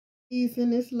Peace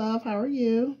and this love. How are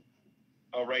you?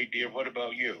 All right, dear. What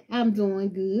about you? I'm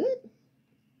doing good.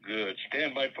 Good.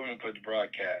 Stand by for me for the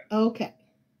broadcast. Okay.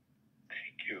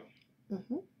 Thank you.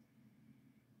 Mm-hmm.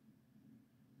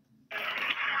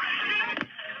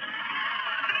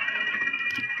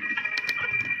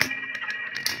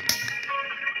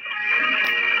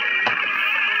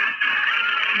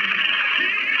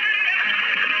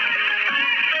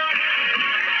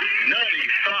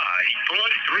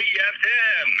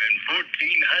 FM and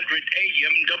 1400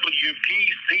 AM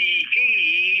WPCE,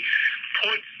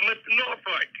 Portsmouth,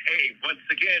 Norfolk. Hey, once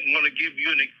again, want to give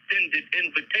you an extended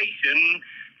invitation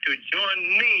to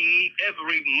join me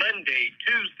every Monday,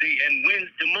 Tuesday, and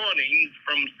Wednesday mornings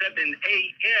from 7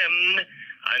 a.m.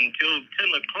 until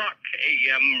 10 o'clock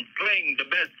a.m., playing the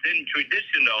best in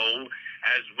traditional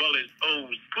as well as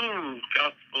old school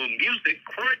gospel music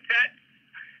quartets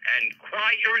and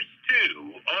choirs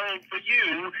too, all for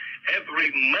you every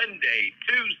Monday,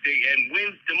 Tuesday, and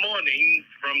Wednesday mornings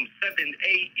from 7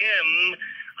 a.m.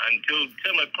 until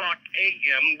 10 o'clock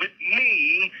a.m. with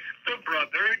me, the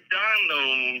brother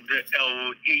Donald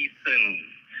L. Eason.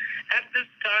 At this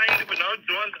time, we're now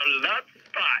joined a lot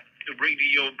spot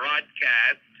radio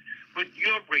broadcast with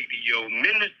your radio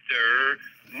minister,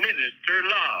 Minister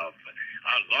Love,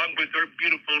 along with her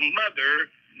beautiful mother,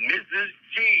 Mrs.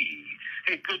 G.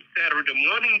 Hey, good Saturday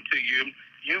morning to you.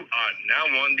 You are now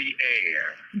on the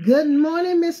air. Good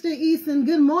morning, Mr. Eason.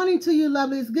 Good morning to you,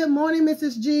 lovelies. Good morning,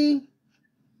 Mrs. G.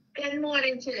 Good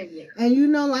morning to you. And you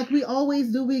know, like we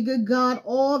always do, we give God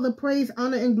all the praise,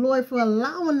 honor, and glory for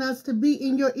allowing us to be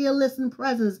in your ear-listening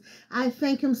presence. I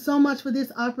thank him so much for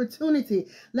this opportunity.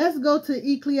 Let's go to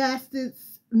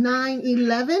Ecclesiastes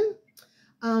 9:11.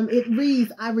 It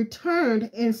reads, I returned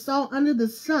and saw under the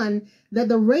sun that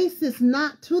the race is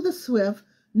not to the swift,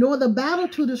 nor the battle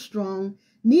to the strong,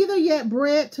 neither yet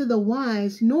bread to the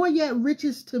wise, nor yet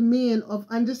riches to men of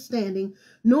understanding,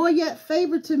 nor yet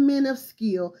favor to men of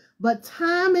skill, but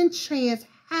time and chance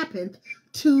happened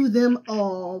to them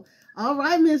all. All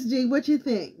right, Miss G, what you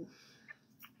think?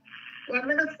 Well,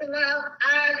 Minister Love,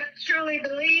 I truly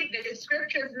believe that the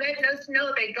scriptures letting us know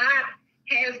that God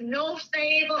has no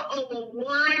favor over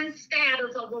one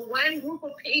status, over one group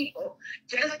of people.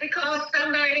 Just because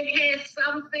somebody has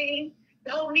something,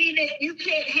 don't mean that you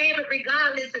can't have it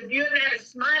regardless. If you're not as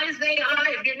smart as they are,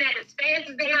 if you're not as fast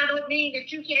as they are, don't mean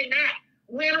that you cannot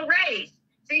win a race.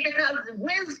 See, because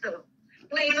wisdom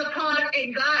plays a part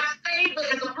and God's favor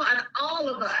is upon all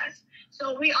of us.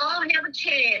 So we all have a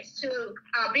chance to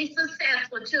be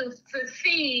successful, to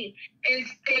succeed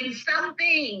in some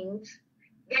things,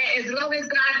 that as long as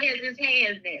God has his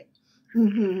hands in it.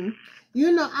 Mm-hmm.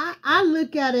 You know, I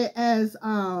look at it as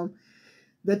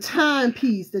the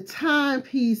timepiece,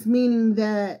 meaning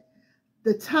that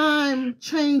the time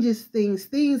changes things.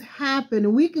 Things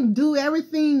happen. We can do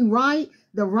everything right,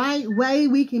 the right way.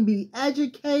 We can be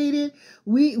educated.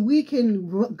 We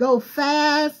can go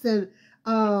fast and,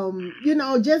 you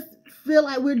know, just feel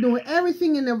like we're doing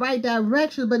everything in the right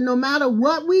direction. But no matter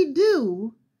what we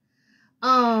do,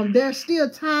 there's still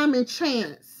time and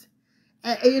chance,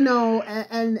 you know,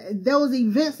 and those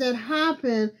events that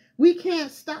happen, we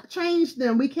can't change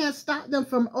them. We can't stop them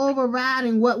from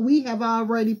overriding what we have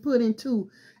already put into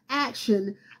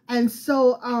action. And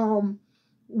so,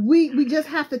 we just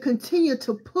have to continue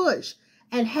to push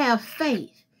and have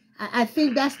faith. I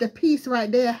think that's the piece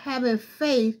right there, having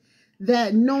faith,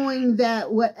 that knowing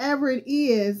that whatever it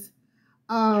is,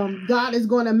 God is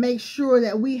going to make sure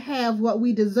that we have what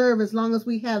we deserve as long as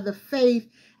we have the faith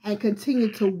and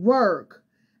continue to work.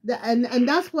 And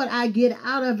that's what I get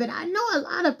out of it. I know a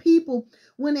lot of people,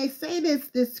 when they say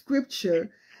this scripture,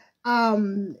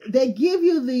 they give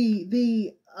you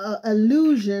the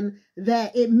illusion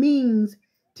that it means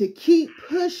to keep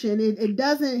pushing. He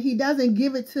doesn't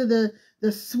give it to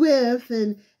the swift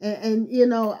and you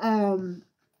know,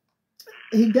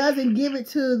 he doesn't give it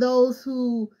to those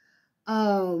who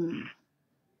are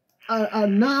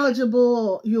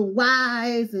knowledgeable, you're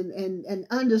wise and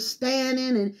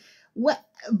understanding and what,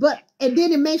 and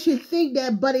then it makes you think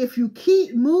that, but if you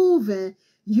keep moving,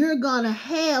 you're gonna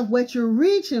have what you're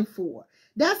reaching for.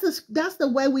 That's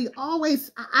the way we always,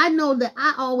 I know that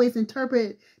I always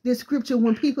interpret this scripture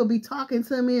when people be talking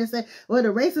to me and say, well,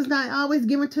 the race is not always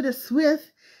given to the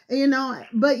swift, you know,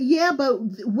 but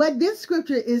what this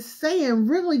scripture is saying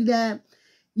really, that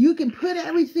you can put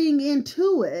everything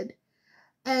into it,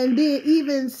 and then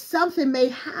even something may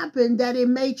happen that it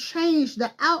may change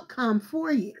the outcome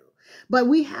for you. But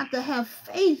we have to have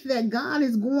faith that God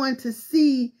is going to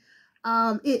see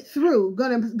it through,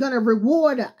 gonna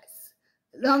reward us,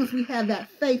 as long as we have that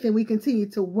faith and we continue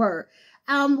to work.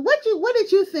 what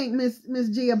did you think, Miss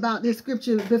G, about this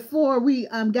scripture before we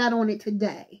got on it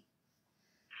today?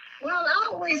 Well, I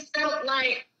always felt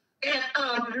like that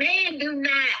man do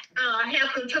not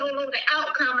have control over the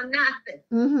outcome of nothing.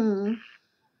 Mm-hmm.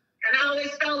 And I always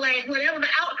felt like whatever the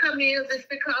outcome is, it's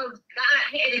because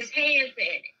God had his hands in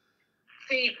it.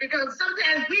 See, because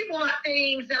sometimes we want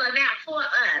things that are not for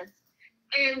us.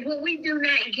 And when we do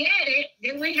not get it,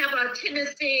 then we have a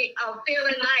tendency of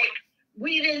feeling like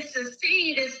we didn't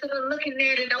succeed instead of looking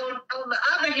at it on the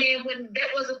other hand when that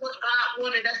wasn't what God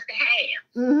wanted us to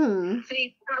have. Mm-hmm.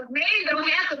 See, because man don't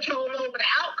have control over the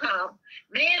outcome.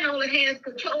 Man only has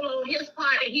control over his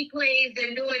part, and he plays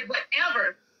and doing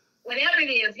whatever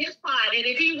it is, his part. And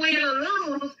if he win or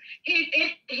lose, he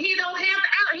don't have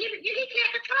he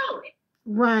can't control it.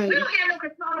 Right. We don't have no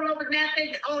control over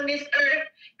nothing on this earth.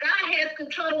 God has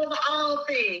control over all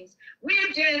things. We're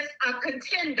just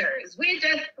contenders. We're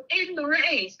just in the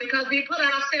race because we put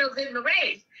ourselves in the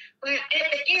race. But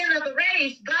at the end of the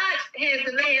race, God has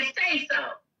the last say so.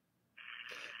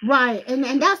 Right.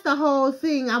 And that's the whole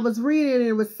thing. I was reading and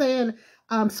it was saying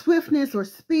swiftness or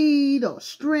speed or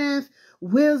strength,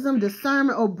 wisdom,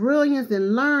 discernment, or brilliance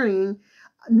in learning.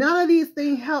 None of these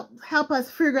things help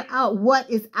us figure out what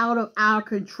is out of our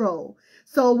control.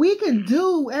 So we can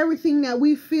do everything that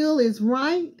we feel is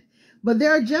right, but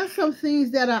there are just some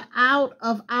things that are out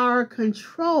of our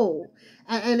control.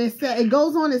 And it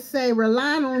goes on to say,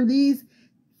 relying on these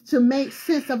to make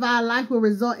sense of our life will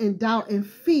result in doubt and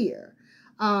fear.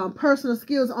 Personal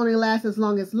skills only last as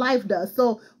long as life does.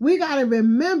 So we got to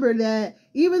remember that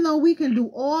even though we can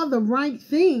do all the right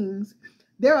things,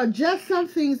 there are just some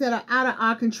things that are out of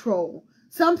our control.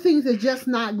 Some things are just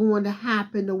not going to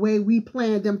happen the way we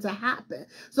planned them to happen.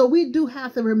 So we do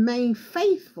have to remain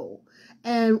faithful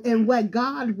and what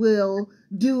God will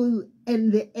do in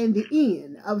the end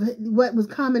of what was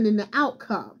coming in the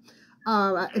outcome.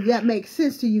 If that makes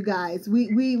sense to you guys,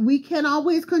 we can't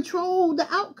always control the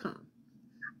outcome.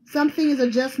 Some things are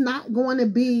just not going to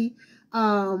be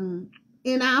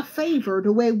in our favor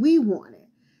the way we want it.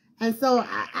 And so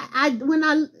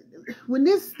when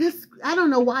this I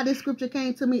don't know why this scripture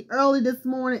came to me early this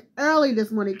morning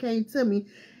it came to me,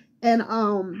 and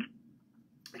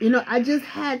I just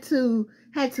had to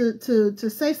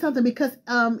say something because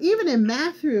even in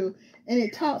Matthew, and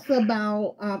it talks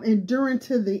about enduring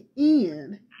to the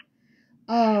end,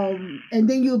 and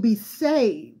then you'll be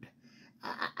saved.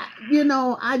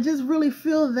 I just really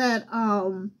feel that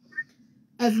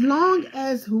as long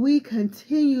as we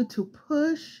continue to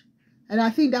push, and I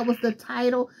think that was the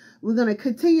title, we're going to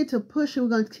continue to push and we're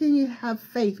going to continue to have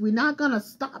faith. We're not going to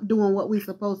stop doing what we're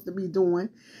supposed to be doing,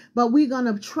 but we're going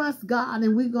to trust God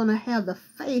and we're going to have the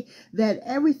faith that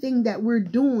everything that we're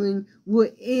doing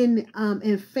will end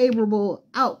in favorable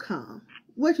outcome.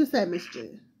 What you say, Miss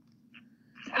G?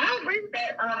 I agree with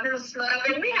that, Miss Love.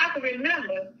 And we have to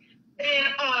remember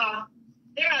that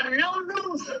there are no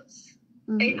losers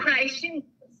in Christ Jesus.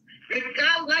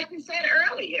 Regardless, like you said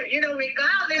earlier,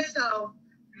 regardless of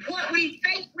what we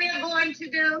think we're going to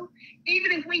do,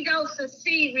 even if we don't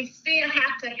succeed, we still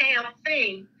have to have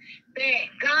faith that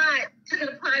God took it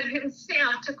upon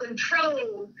himself to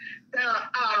control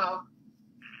the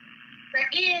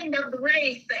end of the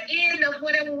race, the end of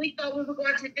whatever we thought we were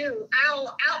going to do.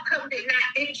 Our outcome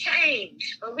didn't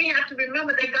change. But we have to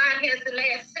remember that God has the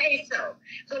last say so.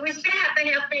 So we still have to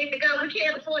have faith in God. We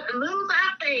can't afford to lose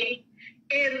our faith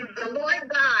in the Lord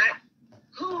God,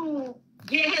 who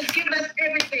has given us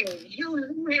everything, who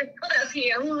has put us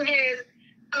here, who has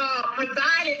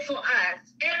provided for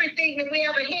us everything that we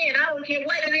ever had. I don't care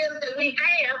what it is that we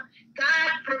have. God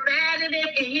provided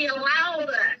it, and he allowed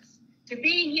us to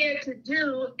be here to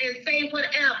do and say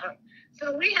whatever.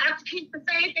 So we have to keep the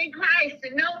faith in Christ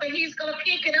and know that he's going to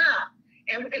pick it up.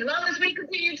 And as long as we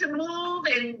continue to move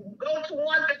and go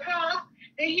towards the cross,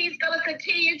 then he's going to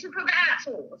continue to provide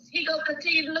for us. He's going to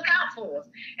continue to look out for us.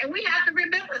 And we have to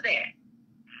remember that.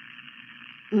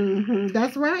 Mm-hmm.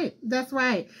 That's right. That's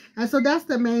right. And so that's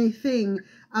the main thing.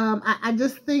 I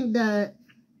just think that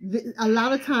a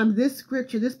lot of times this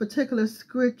particular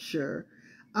scripture,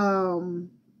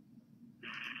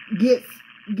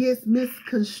 gets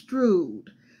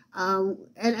misconstrued. And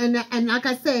like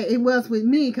I said, it was with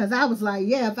me because I was like,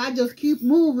 yeah, if I just keep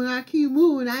moving, I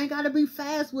ain't got to be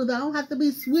fast with it. I don't have to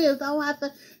be swift. I don't have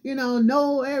to,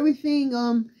 know everything,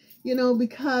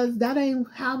 because that ain't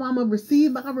how I'm going to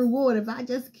receive my reward. If I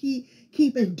just keep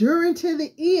enduring to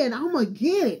the end, I'm going to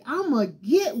get it. I'm going to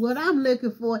get what I'm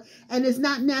looking for. And it's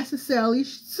not necessarily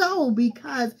so,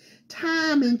 because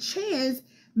time and chance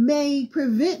may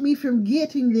prevent me from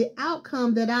getting the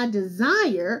outcome that I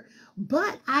desire.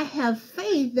 But I have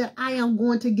faith that I am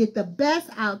going to get the best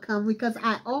outcome, because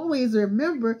I always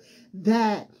remember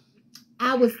that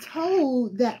I was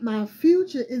told that my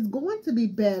future is going to be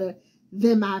better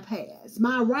than my past.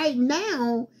 My right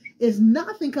now is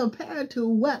nothing compared to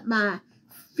what my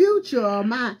future or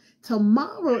my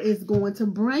tomorrow is going to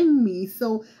bring me.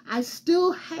 So I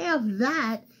still have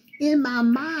that in my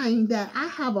mind, that I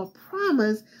have a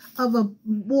promise of a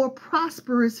more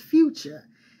prosperous future.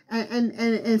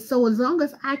 And so as long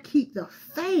as I keep the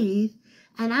faith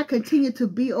and I continue to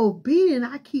be obedient,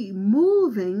 I keep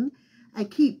moving, I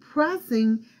keep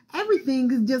pressing,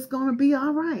 everything is just going to be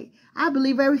all right. I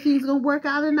believe everything's going to work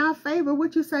out in our favor.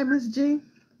 What you say, Miss G?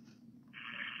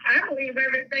 I believe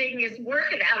everything is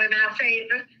working out in our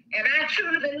favor. And I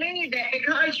truly believe that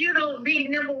because you don't be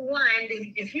number one,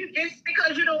 if you just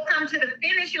because you don't come to the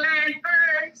finish line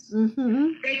first,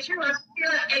 that you are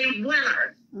still a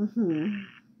winner.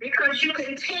 Because you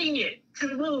continue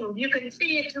to move, you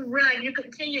continue to run, you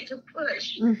continue to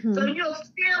push. So you're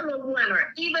still a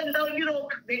winner, even though you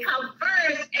don't become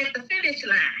first at the finish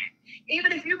line.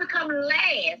 Even if you become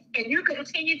last and you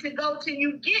continue to go till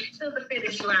you get to the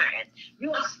finish line,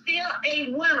 you are still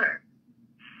a winner.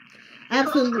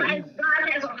 Absolutely. Because God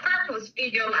has a purpose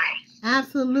in your life.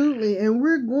 Absolutely. And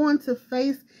we're going to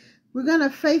face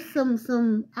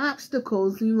some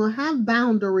obstacles. You're going to have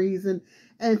boundaries and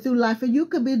through life, and you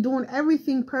could be doing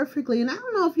everything perfectly. And I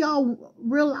don't know if y'all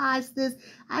realize this.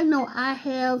 I know I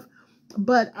have,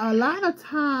 but a lot of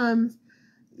times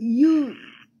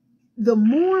the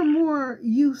more and more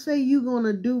you say you're going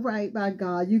to do right by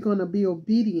God, you're going to be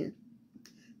obedient.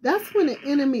 That's when the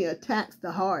enemy attacks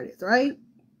the hardest, right?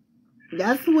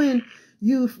 That's when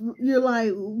you're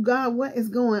like, God, what is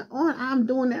going on? I'm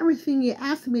doing everything you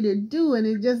asked me to do, and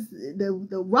it just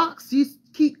the rocks just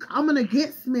keep coming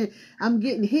against me. I'm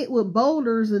getting hit with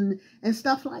boulders and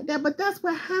stuff like that. But that's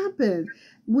what happens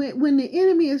when the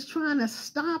enemy is trying to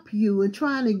stop you and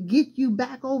trying to get you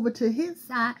back over to his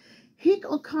side. He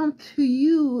gonna come to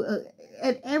you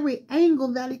at every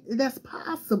angle that's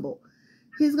possible.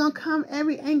 He's going to come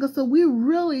every angle. So we're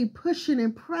really pushing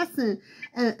and pressing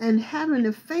and having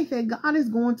the faith that God is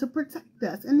going to protect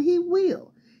us. And he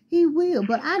will. He will.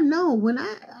 But I know when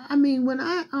I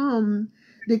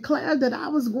declared that I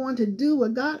was going to do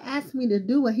what God asked me to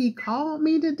do, what he called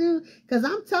me to do, because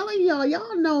I'm telling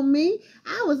y'all know me.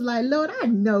 I was like, Lord, I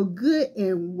know good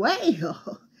and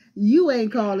well you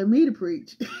ain't calling me to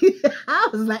preach. I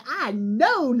was like, I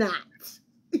know not.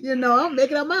 I'm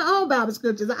making up my own Bible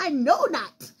scriptures. I know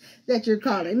not that you're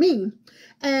calling me.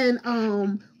 And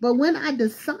but when I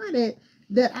decided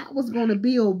that I was going to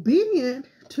be obedient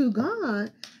to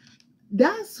God,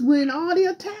 that's when all the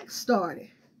attacks started.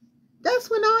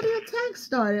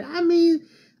 I mean,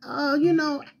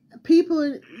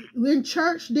 people in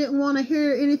church didn't want to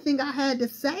hear anything I had to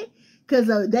say, because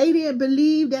they didn't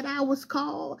believe that I was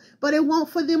called. But it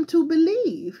wasn't for them to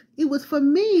believe. It was for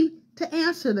me to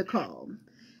answer the call.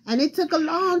 And it took a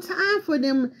long time for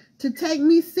them to take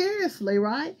me seriously,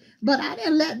 right? But I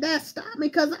didn't let that stop me,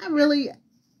 because I'm going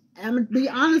to be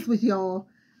honest with y'all,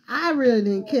 I really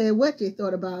didn't care what you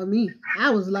thought about me. I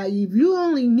was like, if you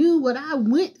only knew what I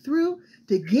went through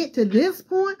to get to this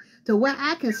point, to where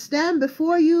I can stand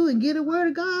before you and get a word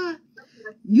of God,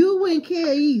 you wouldn't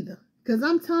care either. Because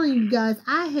I'm telling you guys,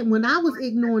 when I was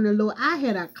ignoring the Lord, I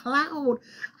had a cloud.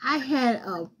 I had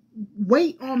a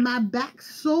weight on my back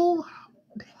so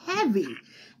heavy.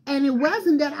 And it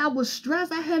wasn't that I was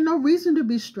stressed. I had no reason to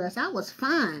be stressed. I was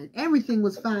fine. Everything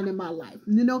was fine in my life,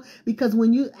 because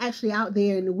when you actually out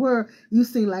there in the world, it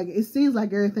seems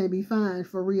like everything be fine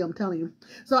for real. I'm telling you.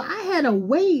 So I had a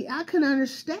weight I couldn't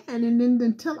understand. And then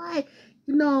until I,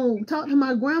 talked to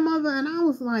my grandmother, and I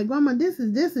was like, Grandma, this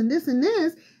is this and this and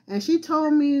this. And she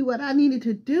told me what I needed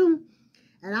to do.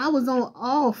 And I was on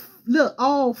all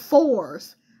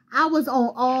fours. I was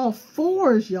on all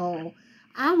fours, y'all.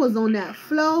 I was on that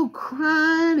floor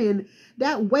crying, and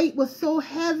that weight was so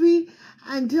heavy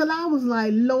until I was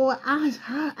like, Lord,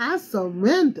 I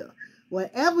surrender.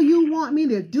 Whatever you want me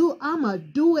to do, I'm going to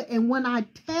do it. And when I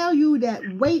tell you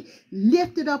that weight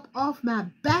lifted up off my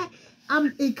back,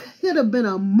 it could have been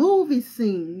a movie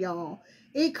scene, y'all.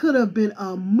 It could have been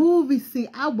a movie scene.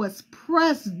 I was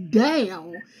pressed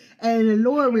down, and the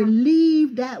Lord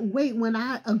relieved that weight when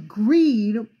I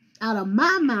agreed out of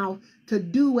my mouth to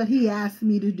do what he asked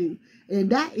me to do. And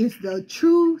that is the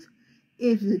truth,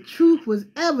 if the truth was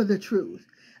ever the truth.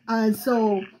 And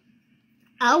so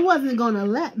I wasn't going to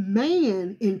let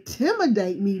man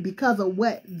intimidate me because of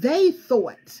what they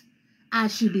thought I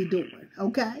should be doing,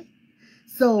 okay?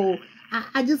 So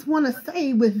I just want to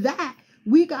say with that,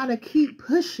 we got to keep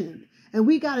pushing And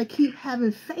we got to keep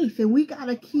having faith, and we got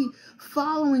to keep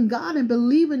following God and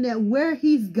believing that where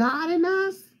he's guiding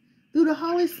us through the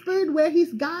Holy Spirit, where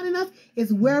he's guiding us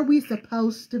is where we're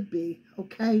supposed to be.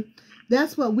 Okay.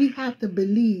 That's what we have to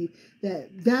believe,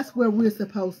 that's where we're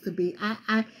supposed to be.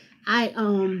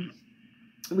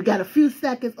 We got a few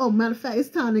seconds. Oh, matter of fact, it's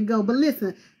time to go. But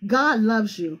listen, God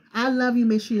loves you. I love you.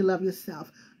 Make sure you love yourself.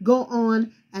 Go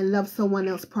on and love someone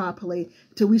else properly.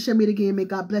 Till we shall meet again, may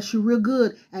God bless you real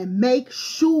good. And make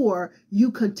sure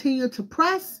you continue to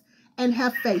press and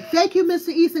have faith. Thank you, Mr.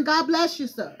 Easton. God bless you,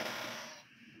 sir.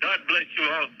 God bless you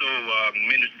also,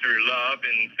 Minister Love,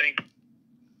 and thank you.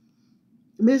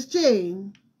 Miss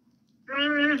Jean.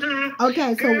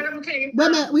 Okay, so wait a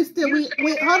minute, we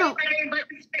hold on.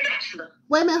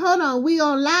 Wait a minute, hold on. We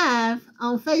on live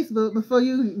on Facebook before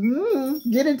you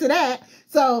get into that.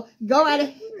 So go right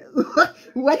ahead.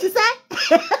 What you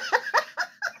say?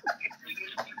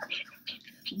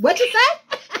 What you say?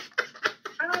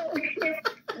 Oh,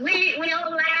 we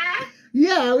on live?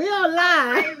 Yeah, we on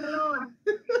live. Praise the Lord.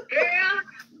 Girl,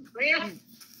 well,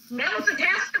 that was a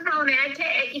testimony, I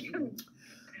tell you.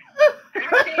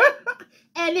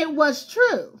 And it was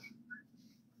true.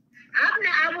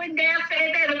 I wouldn't dare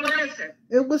say that it wasn't.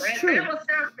 It was true. It was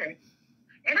something.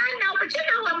 And I know, but you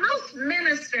know what? Most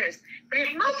ministers,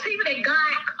 most people that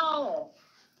God called,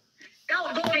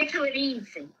 don't go into it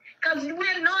easy. Because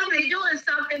we're normally doing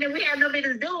something that we have no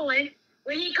business doing.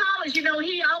 When he calls, you know,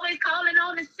 he always calling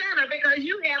on the sinner because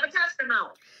you have a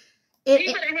testimony.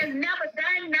 People that has never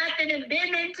done nothing and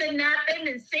been into nothing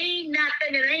and seen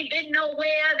nothing and ain't been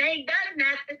nowhere, they ain't done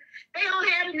nothing. They don't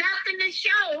have nothing to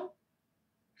show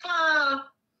for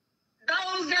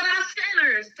those that are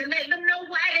sinners, to let them know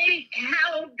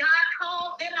how God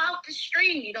called them off the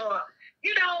street or,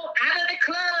 you know, out of the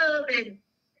club and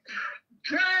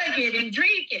drugging and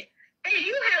drinking.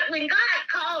 When God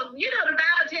called, you know, the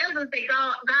Bible tells us that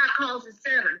God calls the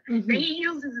sinner, that he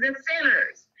uses the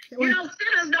sinners. You know,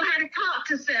 sinners know how to talk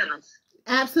to sinners.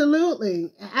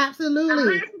 Absolutely. Absolutely.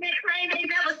 A person that claims they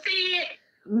never see it,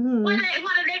 what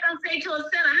are they going to say to a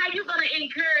sinner? How you going to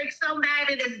encourage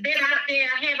somebody that's been out there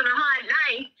having a hard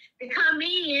life to come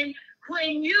in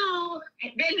when you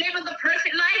been living the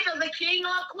perfect life of a king or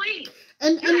a queen?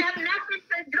 And you have nothing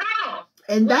to draw.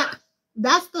 And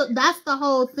that's the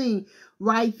whole thing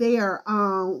right there.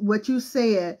 What you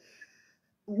said.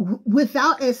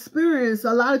 Without experience,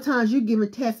 a lot of times you're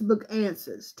given textbook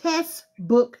answers.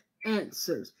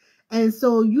 And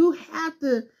so you have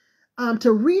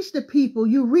to reach the people,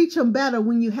 you reach them better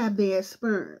when you have their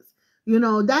experience. You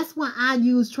know, that's why I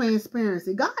use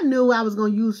transparency. God knew I was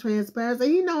going to use transparency.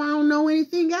 You know, I don't know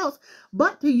anything else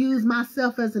but to use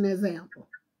myself as an example.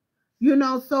 You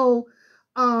know, so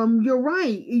you're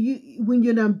right. When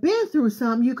you done been through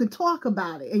something, you can talk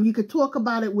about it, and you can talk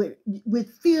about it with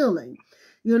feeling.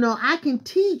 You know, I can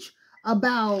teach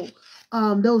about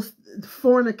those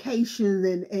fornications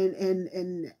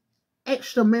and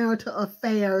extramarital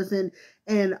affairs and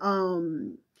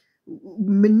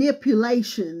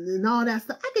manipulation and all that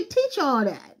stuff. I can teach all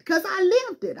that because I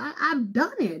lived it. I've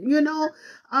done it. You know,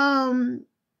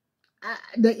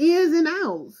 the ins and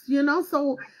outs. You know,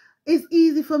 so it's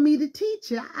easy for me to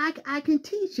teach it. I can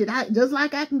teach it. Just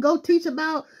like I can go teach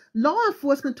about law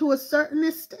enforcement to a certain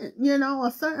extent. You know, a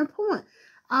certain point.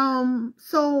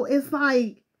 So it's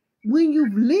like when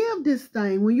you've lived this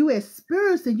thing, when you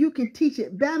experience it, you can teach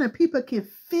it better. People can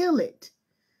feel it.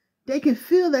 They can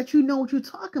feel that you know what you're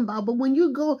talking about. But when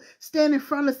you go stand in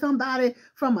front of somebody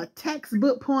from a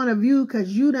textbook point of view,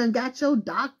 because you done got your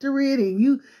doctorate and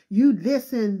you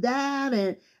this and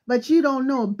that, but you don't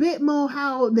know a bit more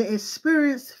how the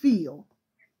experience feel.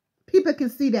 People can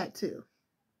see that too.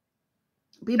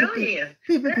 People can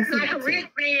see like a rich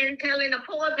man telling a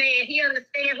poor man he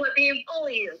understands what being poor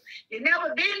is. You've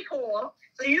never been poor,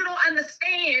 so you don't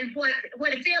understand what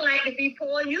it feels like to be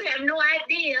poor. You have no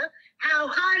idea how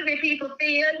hungry people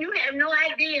feel. You have no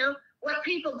idea what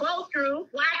people go through,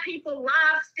 why people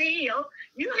rob, steal.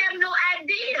 You have no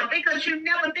idea because you've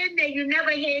never been there. You never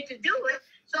had to do it.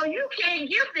 So you can't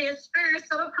give the experience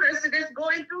of a person that's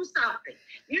going through something.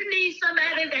 You need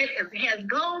somebody that has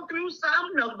gone through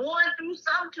something or going through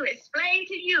something to explain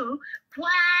to you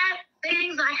why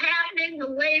things are happening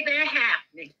the way they're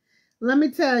happening. Let me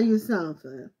tell you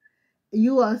something.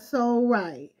 You are so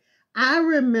right. I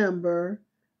remember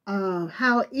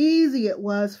how easy it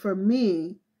was for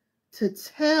me to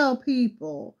tell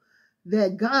people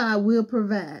that God will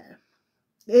provide.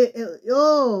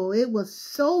 It was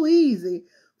so easy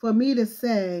for me to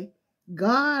say,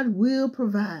 God will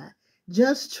provide.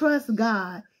 Just trust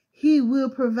God. He will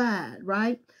provide,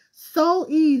 right? So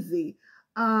easy.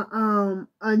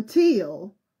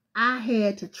 until I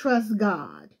had to trust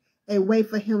God and wait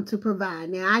for him to provide.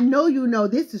 Now, I know you know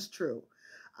this is true.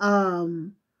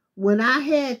 When I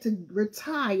had to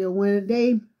retire, when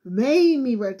they made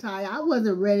me retire, I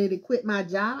wasn't ready to quit my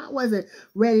job. I wasn't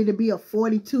ready to be a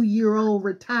 42-year-old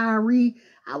retiree.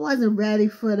 I wasn't ready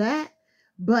for that.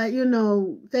 But,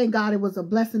 thank God it was a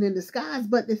blessing in disguise.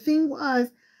 But the thing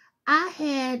was, I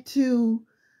had to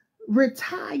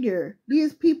retire.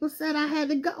 These people said I had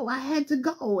to go. I had to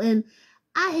go. And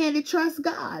I had to trust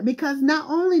God, because not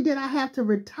only did I have to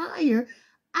retire,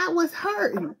 I was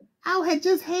hurting. I had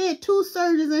just had 2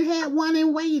 surgeries and had one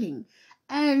in waiting.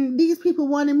 And these people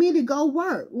wanted me to go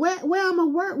work. Where I'm going to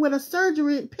work with a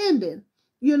surgery pending,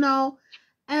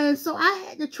 And so I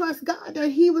had to trust God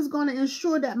that he was going to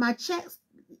ensure that my checks,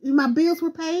 my bills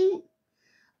were paid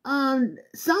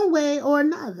some way or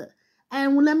another.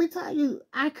 And let me tell you,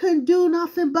 I couldn't do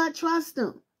nothing but trust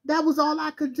him. That was all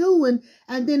I could do. And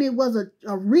then it was a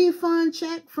refund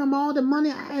check from all the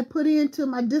money I had put into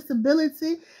my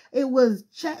disability. It was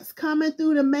checks coming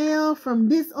through the mail from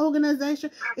this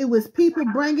organization. It was people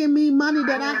bringing me money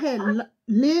that I had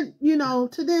lent,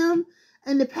 to them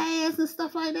in the past and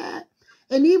stuff like that.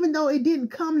 And even though it didn't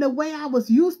come the way I was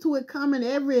used to it coming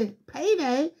every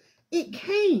payday, it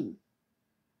came.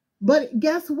 But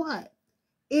guess what?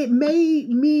 It made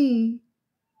me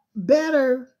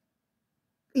better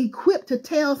equipped to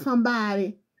tell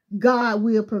somebody God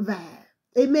will provide.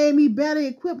 It made me better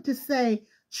equipped to say,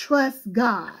 trust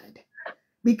God,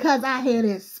 because I had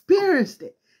experienced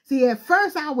it. See, at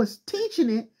first I was teaching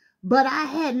it, but I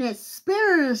hadn't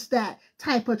experienced that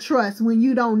type of trust when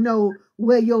you don't know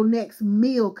where your next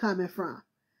meal coming from.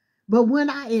 But when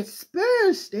I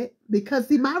experienced it, because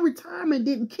see, my retirement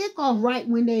didn't kick off right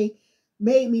when they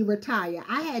made me retire.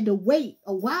 I had to wait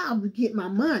a while to get my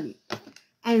money.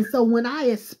 And so when I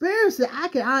experienced it, I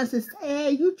can honestly say, hey,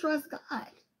 you trust God.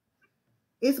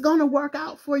 It's going to work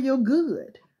out for your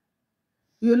good.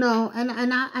 And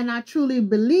I truly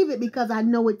believe it because I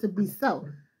know it to be so.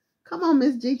 Come on,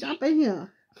 Miss G, jump in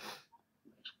here.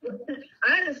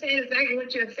 I understand exactly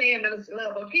what you're saying, Mr.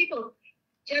 Love, but people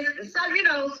some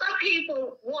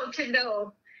people want to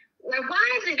know, well,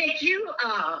 why is it that you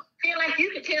feel like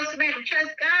you can tell somebody to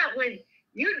trust God when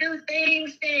you do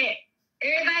things that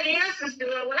everybody else is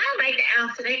doing? Well, I like to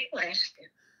answer that question,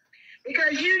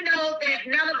 because you know that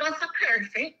none of us are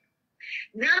perfect.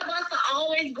 None of us are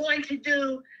always going to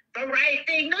do the right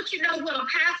thing. Don't you know when a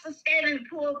pastor stand in the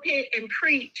pulpit and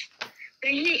preach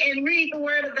and read the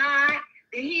word of God,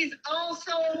 that he's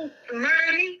also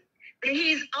learning, that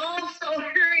he's also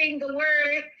hearing the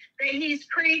word that he's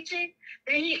preaching,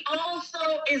 that he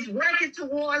also is working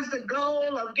towards the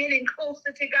goal of getting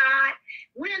closer to God?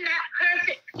 We're not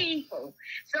perfect people.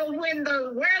 So when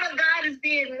the word of God is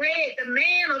being read, the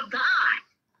man of God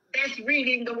that's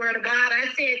reading the word of God, I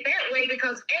say it that way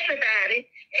because everybody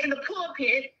in the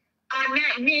pulpit are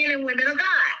not men and women of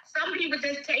God. Some people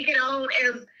just take it on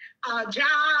as a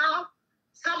job.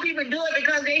 Some people do it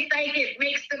because they think it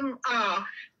makes them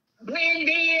blend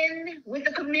in with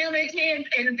the community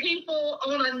and people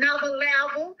on another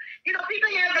level. People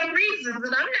have their reasons, and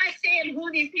I'm not saying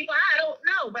who these people are. I don't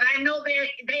know, but I know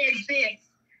they exist.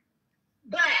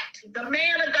 But the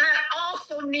man of God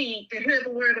also needs to hear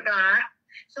the word of God.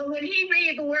 So when he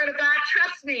reads the word of God,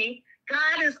 trust me,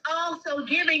 God is also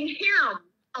giving him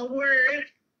a word,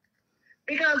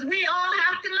 because we all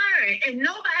have to learn. And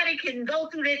nobody can go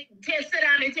through this, sit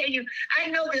down and tell you, I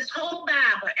know this whole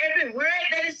Bible, every word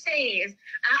that it says,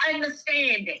 I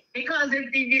understand it. Because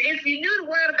if you knew the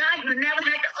word of God, you would never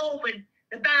have to open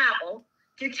the Bible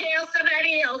to tell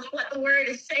somebody else what the word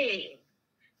is saying.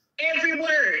 Every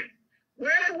word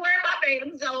for word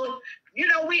verbatim. So,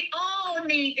 we all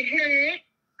need to hear it,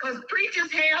 because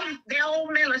preachers have their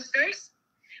own ministers.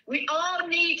 We all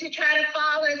need to try to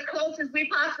follow as close as we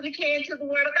possibly can to the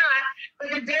word of God,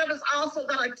 but the devil's also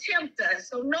going to tempt us.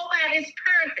 So nobody's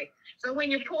perfect. So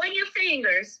when you point your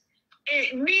fingers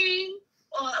at me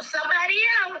or somebody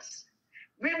else,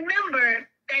 remember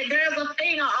that there's a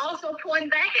finger also pointing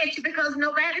back at you, because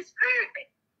nobody's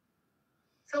perfect.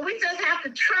 So we just have to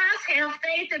trust, have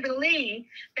faith, and believe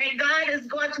that God is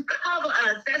going to cover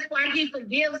us. That's why he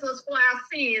forgives us for our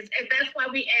sins, and that's why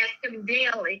we ask him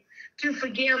daily to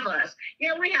forgive us.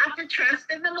 We have to trust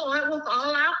in the Lord with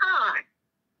all our heart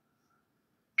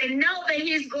and know that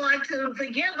he's going to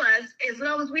forgive us as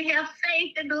long as we have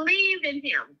faith and believe in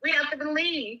him. We have to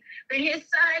believe that his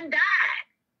son died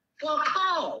for a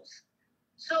cause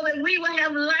so that we will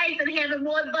have life and have it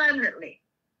more abundantly.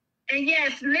 And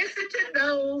yes, listen to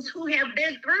those who have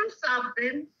been through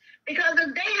something Because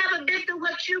if they haven't been through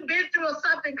what you've been through or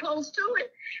something close to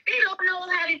it, they don't know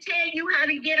how to tell you how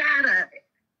to get out of it.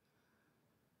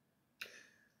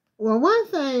 Well, one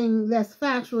thing that's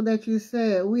factual that you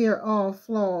said, we are all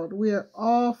flawed. We are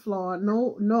all flawed.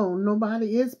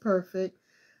 Nobody is perfect.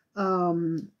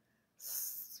 Some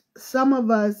of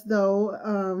us,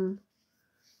 though,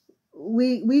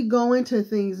 we go into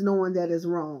things knowing that is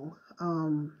wrong.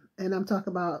 And I'm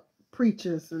talking about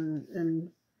preachers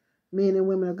and men and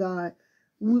women of God.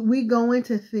 We go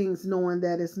into things knowing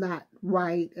that it's not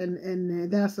right,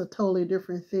 and that's a totally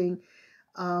different thing.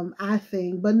 I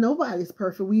think, but nobody's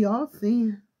perfect. We all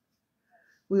sin.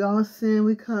 We all sin.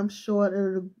 We come short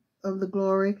of the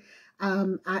glory.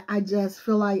 I just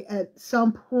feel like at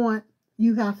some point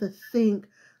you have to think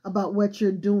about what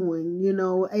you're doing. You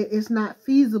know, it's not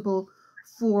feasible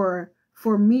for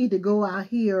me to go out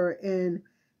here and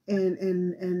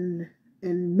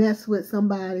mess with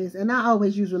somebody's. And I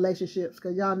always use relationships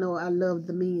because y'all know I love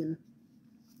the men.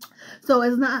 So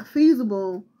it's not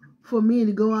feasible for me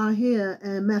to go out here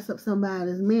and mess up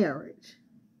somebody's marriage.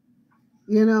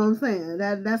 You know what I'm saying?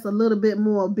 That's a little bit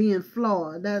more being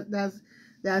flawed.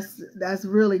 That's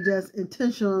really just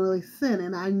intentionally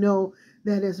sinning. I know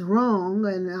that it's wrong,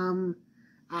 and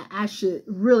I should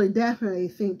really definitely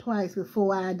think twice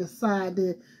before I decide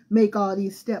to make all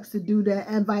these steps to do that,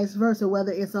 and vice versa,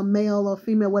 whether it's a male or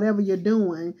female, whatever you're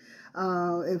doing.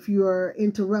 If you're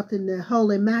interrupting the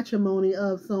holy matrimony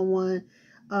of someone,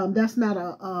 that's not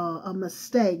a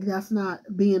mistake. That's not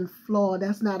being flawed.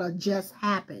 That's not a just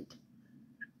happened.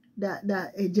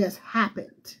 That it just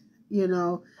happened. You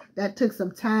know, that took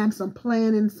some time, some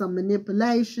planning, some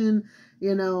manipulation,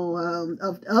 you know,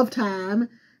 of time.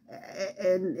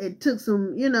 And it took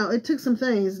some, you know, it took some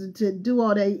things to do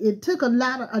all that. It took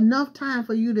enough time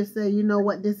for you to say, you know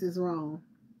what, this is wrong.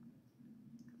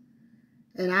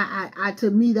 And I to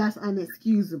me, that's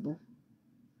unexcusable.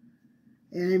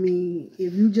 And I mean,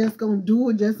 if you just gonna do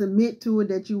it, just admit to it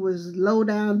that you was low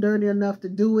down, dirty enough to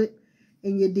do it,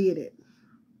 and you did it.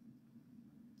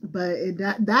 But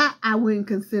that I wouldn't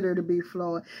consider to be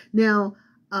flawed. Now,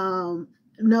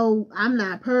 no, I'm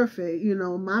not perfect. You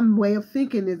know, my way of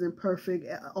thinking isn't perfect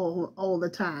all the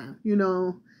time. You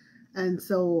know, and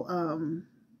so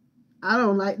I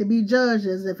don't like to be judged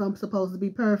as if I'm supposed to be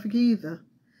perfect either.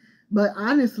 But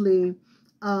honestly,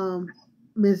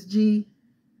 Miss G,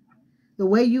 the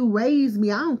way you raised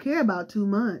me, I don't care about too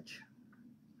much.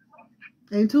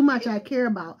 Ain't too much I care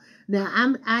about. Now,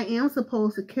 I am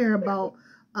supposed to care about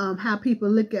how people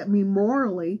look at me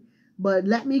morally, but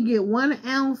let me get 1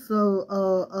 ounce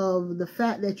of the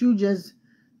fact that you just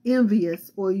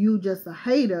envious or you just a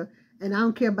hater, and I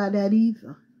don't care about that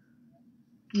either.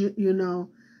 You know,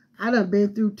 I done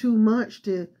been through too much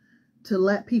to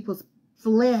let people's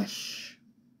flesh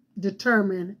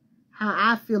determine how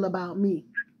I feel about me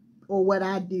or what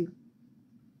I do.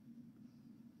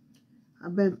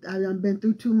 I've been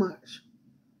through too much.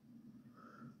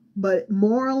 But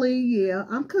morally, yeah,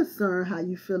 I'm concerned how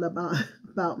you feel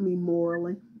about me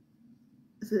morally.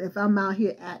 So if I'm out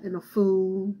here acting a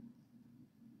fool,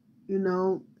 you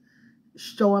know,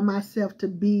 showing myself to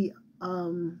be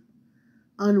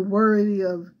unworthy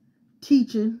of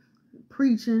teaching,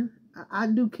 preaching, I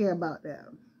do care about that.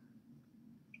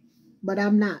 But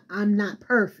I'm not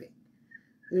perfect.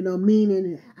 You know,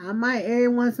 meaning I might every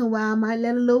once in a while I might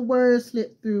let a little word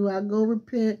slip through. I go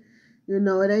repent. You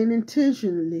know, it ain't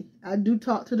intentionally. I do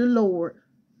talk to the Lord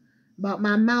about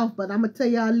my mouth, but I'm going to tell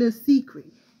y'all a little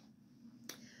secret.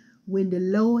 When the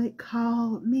Lord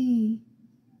called me,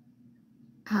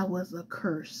 I was a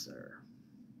cursor.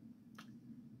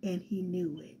 And he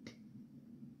knew it.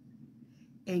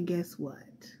 And guess what?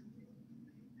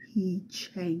 He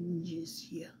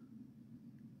changes you.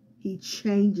 He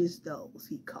changes those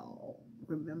he called.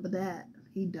 Remember that?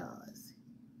 He does.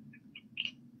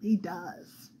 He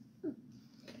does.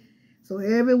 So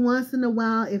every once in a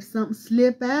while, if something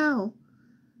slip out,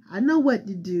 I know what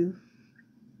to do.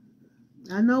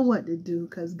 I know what to do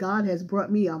because God has brought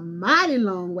me a mighty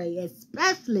long way,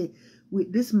 especially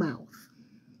with this mouth.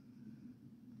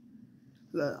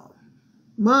 Well,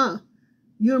 Ma,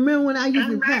 you remember when I used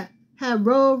to have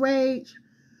road rage?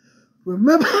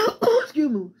 Remember,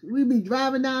 excuse me, we'd be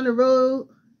driving down the road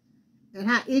and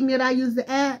how ignorant I used to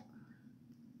act?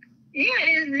 Yeah,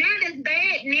 it's not as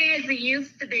bad now as it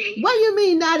used to be. What do you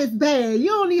mean not as bad?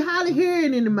 You only hardly hear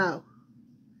it in the mouth.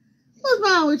 What's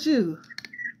wrong with you?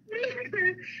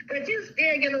 But you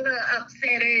still get a little upset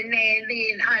every now and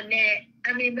then on that.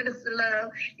 I mean, Minister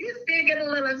Love, you still get a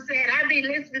little upset. I be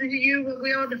listening to you when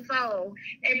we're on the phone.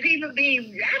 And people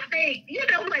be, I think, you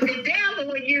know what, the devil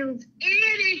will use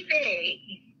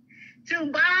anything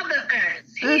to bother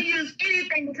us. He'll use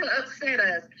anything to upset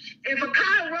us. If a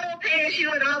car rolled past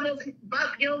you and almost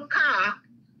bumped your car,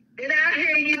 then I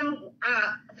hear you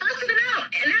fussing it out.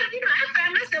 And I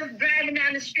find myself driving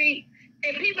down the street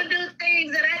and people do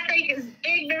things that I think is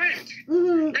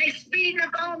ignorant, like speeding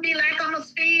up on me like I'm a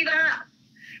speed up.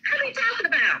 What are you talking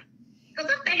about? Because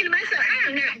I'm thinking to myself,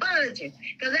 I'm not budging.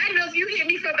 Because I know if you hit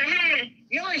me from behind,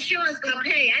 your insurance going to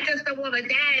pay. I just don't want to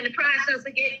die in the process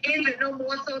of getting injured no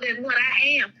more so than what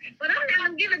I am. But I'm not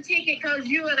going to give a ticket because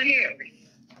you in a hurry.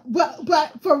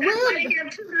 But for real, they have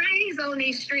 2 lanes on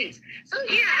these streets. So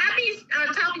yeah, I be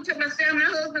talking to myself. My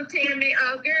husband telling me,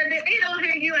 girl, they don't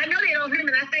hear you. I know they don't hear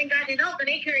me. And I thank God they don't, but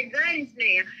they carry guns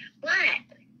now. But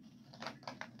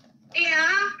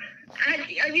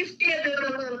yeah, you still do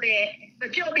it a little bit,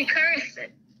 but you'll be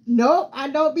cursing. No, I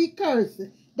don't be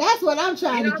cursing. That's what I'm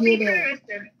trying to get at.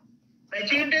 Cursing,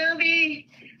 but you do be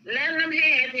letting them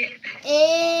have it.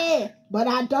 Yeah, but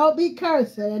I don't be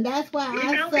cursing, and that's why you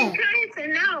I don't say. Be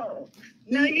cursing, no.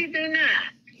 No, you do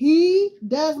not. He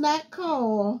does not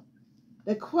call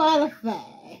the qualified.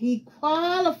 He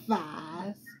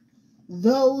qualifies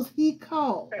those he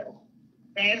calls.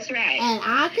 That's right. And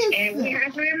I can And we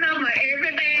have to remember,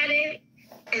 everybody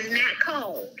is not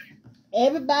called.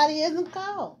 Everybody isn't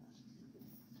called.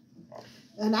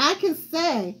 And I can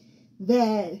say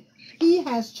that he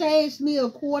has changed me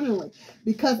accordingly,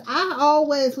 because I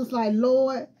always was like,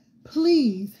 Lord,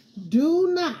 please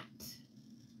don't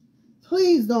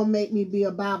make me be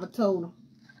a Bible toter.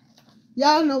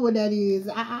 Y'all know what that is.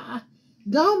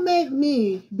 Don't make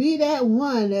me be that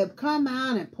one that come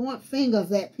out and point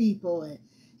fingers at people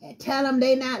and tell them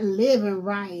they not living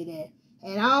right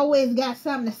and always got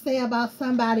something to say about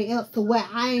somebody else to where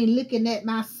I ain't looking at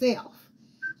myself.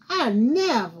 I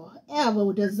never,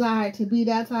 ever desired to be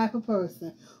that type of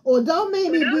person. Or don't make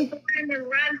me be... to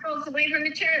run folks away from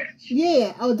the church.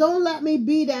 Yeah, or don't let me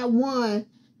be that one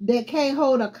that can't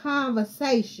hold a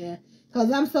conversation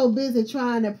because I'm so busy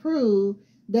trying to prove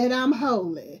that I'm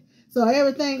holy. So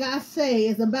everything I say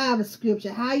is a Bible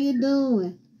scripture. How you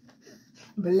doing?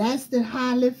 Blessed and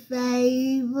highly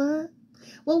favored.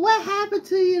 Well, what happened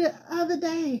to you the other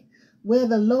day? Well,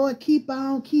 the Lord keep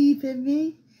on keeping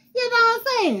me. You know what I'm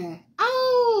saying?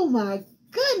 Oh, my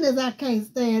goodness, I can't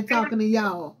stand talking to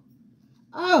y'all.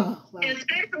 Oh, well.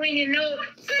 Especially when you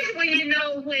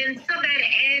know when somebody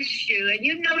asks you and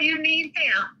you know you need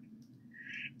help.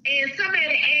 And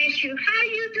somebody asks you, how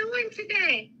you doing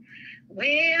today?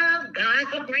 Well,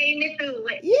 God will bring me through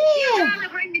it. Yeah. God will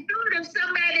bring you through it. If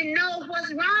somebody knows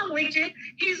what's wrong with you,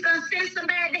 he's going to send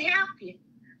somebody to help you.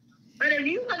 But if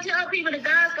you will tell people that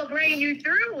God's going to bring you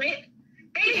through it,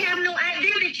 they have no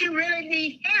idea that you really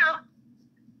need help.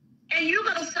 And you're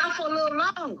going to suffer a little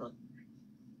longer.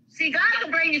 See, God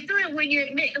can bring you through it when you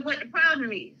admit to what the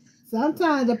problem is.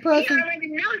 Sometimes the person... He already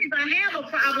knows you're going to have a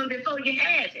problem before you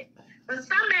have it. But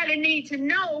somebody needs to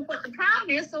know what the problem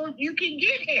is so you can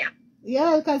get help.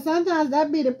 Yeah, because sometimes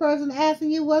that be the person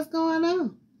asking you what's going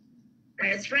on.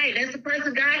 That's right. That's the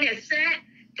person God has sent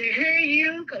to hear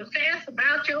you confess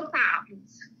about your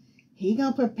problems. He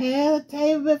gonna prepare a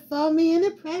table before me in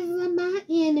the presence of my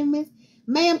enemies.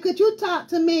 Ma'am, could you talk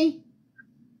to me?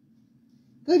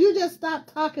 Could you just stop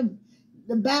talking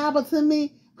the Bible to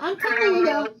me? I'm telling you,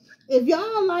 y'all, if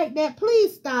y'all like that,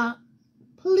 please stop.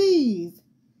 Please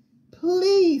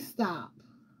stop.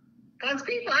 Because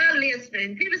people are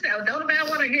listening. People say, oh, don't nobody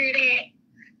want to hear that.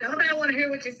 Don't nobody want to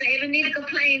hear what you say. They need to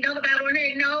complain. Don't nobody want to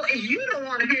hear it. No, if you don't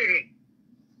want to hear it.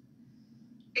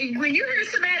 And when you hear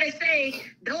somebody say,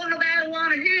 don't nobody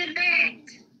want to hear that,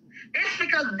 that's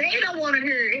because they don't want to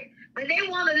hear it, but they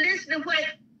want to listen to what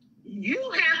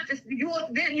you have to, you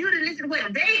to listen to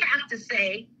what they have to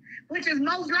say, which is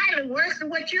most likely worse than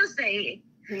what you're saying.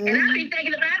 Mm-hmm. And I be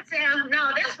thinking to myself,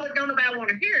 no, that's what don't nobody want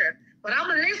to hear. But I'm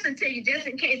going to listen to you just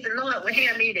in case the Lord will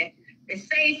have me to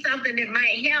say something that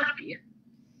might help you.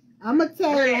 I'm going to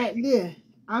tell you like this.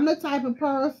 I'm the type of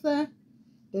person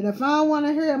that if I don't want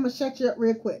to hear, I'm going to shut you up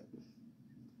real quick.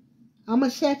 I'm going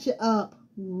to shut you up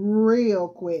real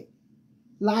quick.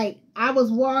 Like, I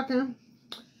was walking.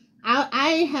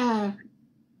 I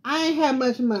ain't have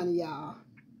much money, y'all.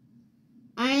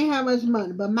 I ain't have much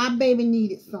money, but my baby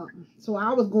needed something. So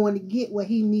I was going to get what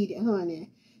he needed,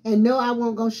 honey. And no, I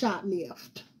wasn't going to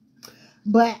shoplift.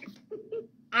 But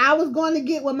I was going to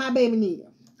get what my baby needed.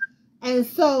 And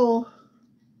so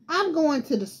I'm going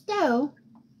to the store.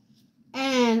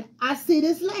 And I see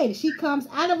this lady. She comes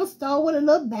out of a store with a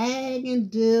little bag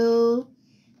and do.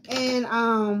 And,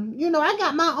 I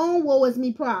got my own woe is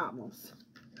me problems.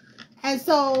 And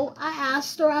so I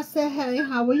asked her, I said, hey,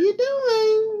 how are you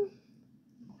doing?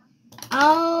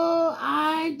 Oh,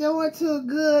 I ain't doing too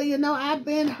good. You know, I've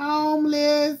been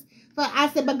homeless. But I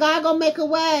said, but God gonna make a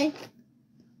way.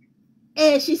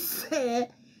 And she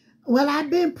said, well, I've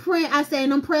been praying. I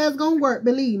said, them prayers gonna work.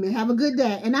 Believe me. Have a good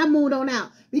day. And I moved on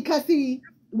out. Because see,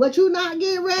 what you not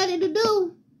getting ready to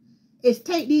do is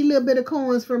take these little bit of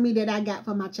coins from me that I got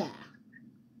for my child.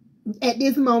 At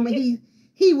this moment,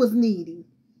 he was needy.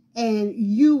 And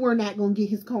you were not gonna get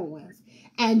his coins.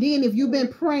 And then if you've been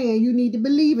praying, you need to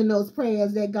believe in those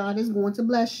prayers that God is going to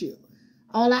bless you.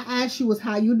 All I asked you was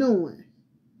how you doing.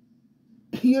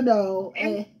 You know.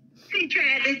 And she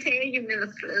tried to tell you,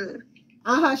 Minister.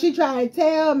 She tried to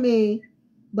tell me,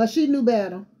 but she knew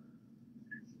better.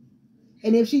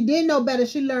 And if she didn't know better,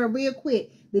 she learned real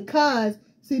quick. Because,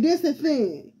 see, this is the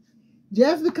thing.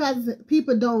 Just because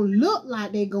people don't look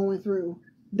like they're going through,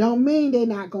 don't mean they're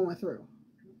not going through.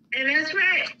 And that's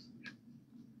right.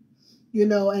 You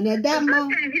know, and at that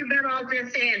moment, sometimes you better off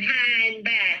just saying hi and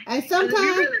back. And sometimes, if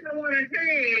you really don't want to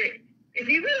hear, if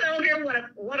you really don't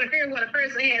want to hear what a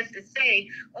person has to say,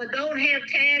 or don't have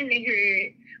time to hear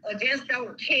it, or just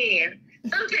don't care,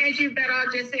 sometimes you better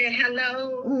off just say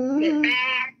hello,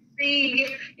 goodbye, see you.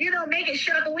 You know, make it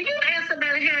short. But when you ask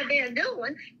somebody how they're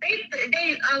doing,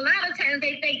 they a lot of times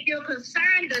they think you're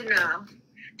concerned enough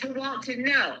to want to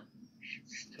know.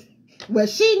 Well,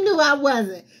 she knew I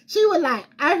wasn't. She was like,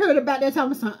 I heard about that time.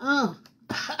 I said,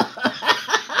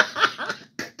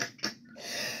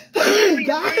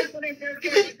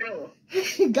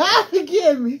 God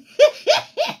forgive me.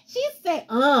 She said,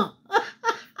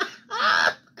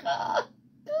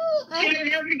 She'll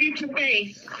never forget your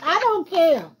face. I don't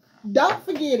care. Don't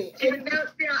forget it. She'll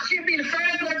be the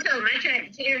first one to tell me. I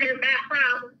tried to tell her about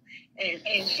problems,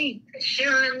 and she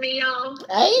shunned me off.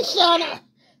 I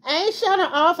ain't shut her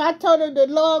off. I told her the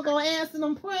Lord gonna answer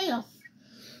them prayers.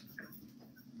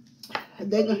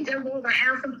 They gonna answer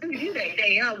them through you that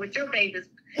day, with your babies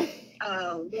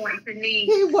wants and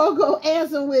needs. He won't go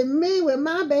answer with me with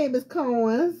my baby's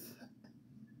coins.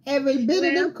 Every bit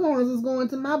of them coins is going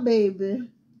to my baby.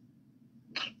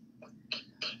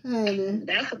 Honey.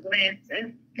 That's a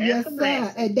blessing. Yes,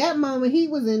 sir. At that moment, he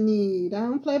was in need. I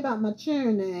don't play about my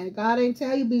children now. God ain't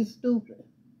tell you be stupid.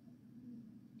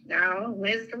 No,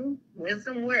 wisdom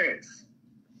works.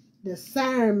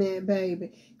 Discernment,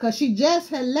 baby. Because she just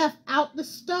had left out the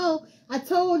store. I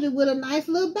told you, with a nice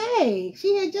little bag.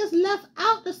 She had just left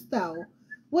out the store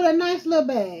with a nice little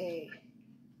bag.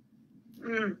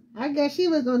 I guess she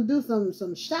was going to do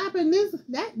some shopping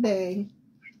that day.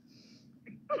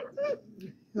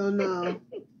 Oh, no.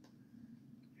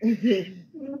 People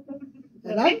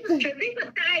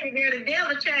try you. The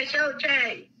devil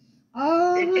try.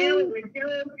 Oh, the devil will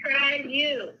try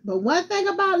you. But one thing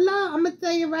about love, I'm gonna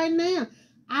tell you right now,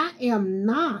 I am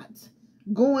not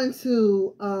going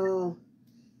to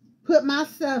put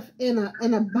myself in a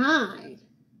bind.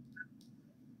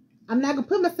 I'm not gonna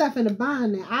put myself in a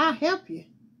bind now. I'll help you,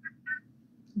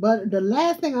 but the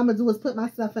last thing I'm gonna do is put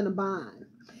myself in a bind.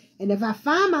 And if I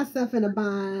find myself in a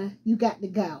bind, you got to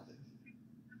go.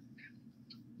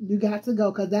 You got to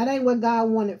go, because that ain't what God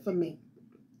wanted for me.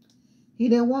 He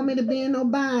didn't want me to be in no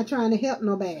bind trying to help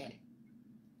nobody.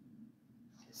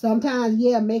 Sometimes,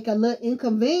 make a little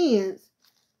inconvenience,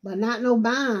 but not no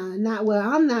bind. Not where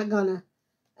I'm not gonna.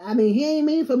 I mean, he ain't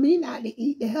mean for me not to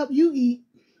eat to help you eat.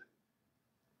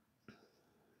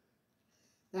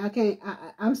 I can't.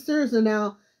 I'm serious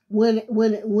now. When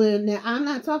now, I'm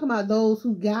not talking about those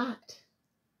who got,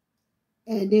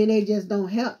 and then they just don't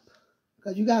help.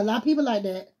 Because you got a lot of people like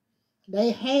that.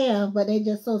 They have, but they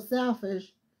just so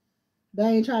selfish. They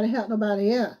ain't trying to help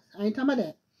nobody else. I ain't talking about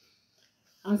that.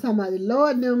 I'm talking about the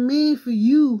Lord don't mean for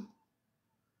you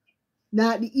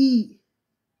not to eat.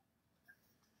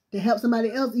 To help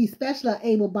somebody else eat, especially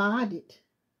able-bodied.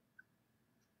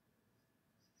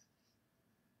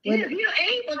 You're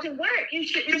able to work.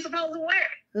 You're supposed to work.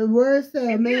 The word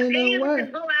said, man don't work.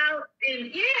 To go out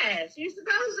and, yes, you're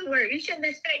supposed to work. You shouldn't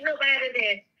expect nobody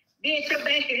to be at your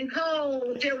beck and call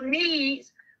with your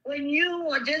needs when you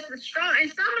are just as strong.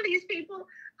 And some of these people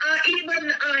are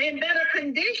even in better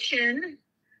condition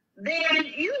than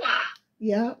you are.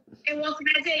 Yeah. And want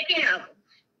somebody to take care of them.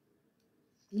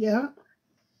 Yeah.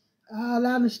 A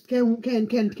lot of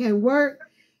can work,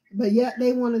 but yet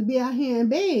they want to be out here and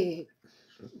beg.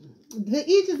 To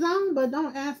each his own, but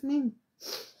don't ask me.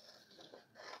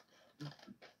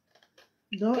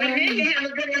 Well, then you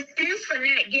have a good excuse for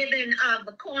not giving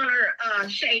the corner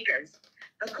shakers,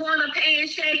 the corner pan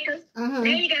shakers. Then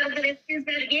you got a good excuse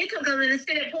not to give to them, because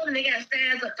instead of pulling, they got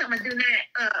signs up telling them do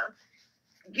not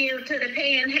give to the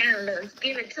panhandlers.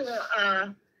 Give it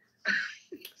to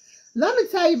Let me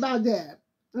tell you about that.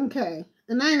 Okay.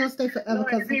 And I ain't gonna stay forever Lord,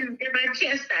 because in my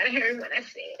chest, I heard what I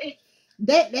said.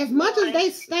 that as much as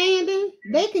they standing,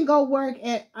 they can go work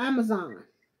at Amazon.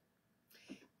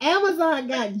 Amazon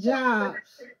got jobs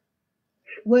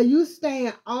where you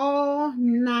stand all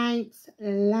night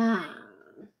long.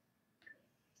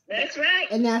 That's right.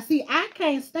 And now, see, I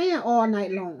can't stand all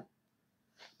night long.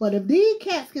 But if these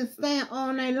cats can stand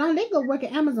all night long, they go work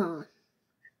at Amazon.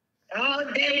 All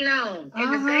day long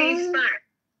in the same spot.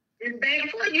 And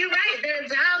thankful, you're right. There are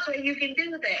jobs where you can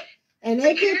do that. And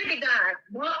they security guards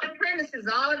walk the premises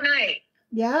all night.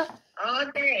 Yeah. All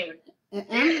day. There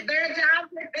are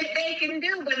jobs that they can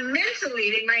do, but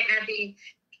mentally they might not be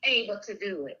able to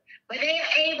do it. But they're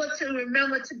able to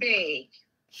remember to beg.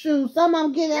 Shoot, some of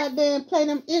them get out there and play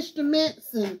them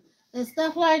instruments and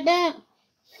stuff like that.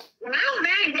 Well, I don't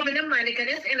mind giving them money because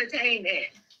it's entertainment.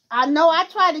 I know. I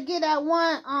tried to get that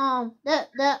one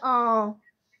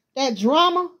that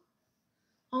drama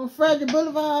on Frederick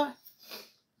Boulevard.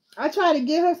 I tried to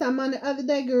get her some money the other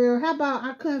day, girl. How about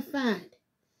I couldn't find it?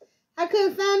 I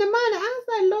couldn't find the money. I was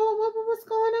like, Lord, what's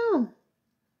going on?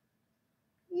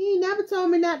 You ain't never told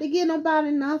me not to get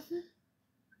nobody nothing.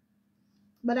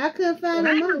 But I couldn't find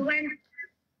the money.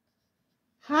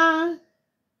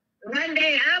 One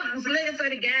day I was looking for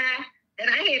the guy that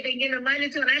I had been giving money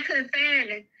to, and I couldn't find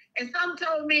it. And some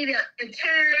told me to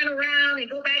turn around and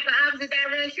go back the opposite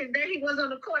direction. There he was on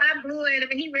the court. I blew at him,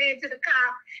 and he ran to the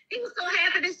car. He was so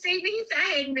happy to see me. He said, I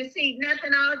hadn't received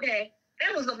nothing all day.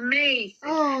 That was amazing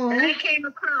that I came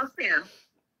across him.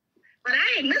 But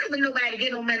I ain't looking for nobody to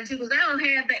get no money to because I don't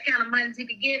have that kind of money to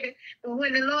be given. But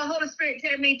when the Lord Holy Spirit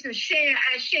tell me to share,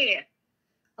 I share.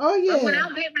 Oh, yeah. But when I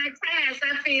don't pay my tithes,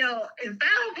 if I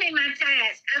don't pay my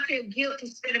tithes, I feel guilty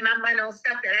spending my money on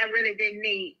stuff that I really didn't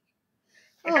need.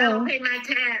 If I don't pay my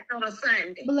tithes on a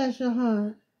Sunday. Bless your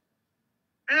heart.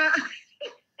 Let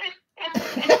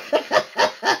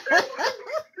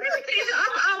me tell you,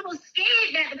 I'm almost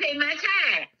scared not to pay my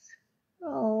tithes.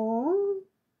 Oh.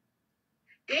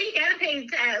 Yeah, you gotta pay the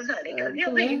tithes, honey, because you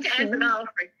don't pay your tithes and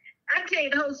offering. I tell you,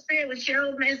 the Holy Spirit will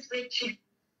sure mess with you.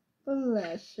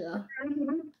 Bless you.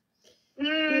 Mm-hmm.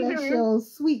 Bless your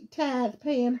sweet tithe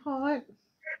paying heart.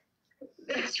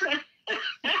 That's right.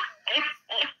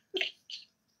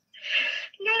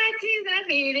 Lord Jesus, I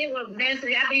mean, it was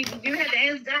messy. I mean, you had to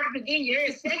ask God to forgive you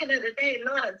every second of the day.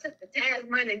 Lord, I took the tithe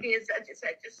money and did such and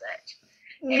such and such.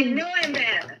 And knowing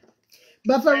that.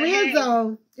 But for real,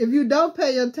 though, if you don't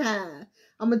pay your tithe,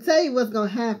 I'm going to tell you what's going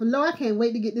to happen. Lord, I can't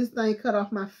wait to get this thing cut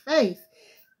off my face.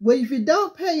 Well, if you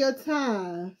don't pay your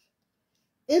tithe,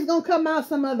 it's going to come out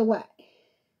some other way.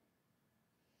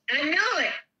 I know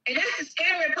it. And that's the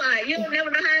scary part. You don't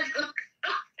never know how it's going to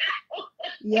come.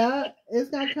 Yeah, it's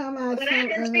going to come out. But I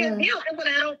just feel guilty when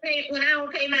I don't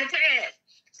pay my tithes.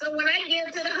 So when I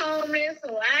give to the homeless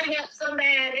or I help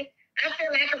somebody, I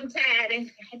feel like I'm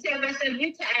tithing. I tell myself,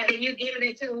 you tithing, you're giving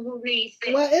it to who needs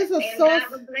it. Well, it's a and source.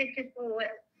 God will bless you for it.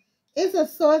 It's a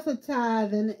source of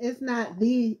tithing. It's not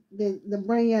the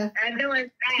bring your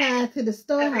tithe to the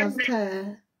storehouse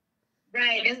tithe.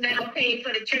 Right, it's not gonna pay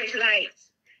for the church lights.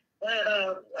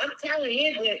 But I'm telling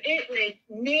you, it would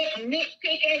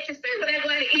nitpick at you, especially when I go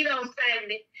out to eat on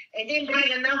Sunday and then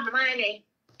bring enough money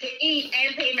to eat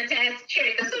and pay my tithes to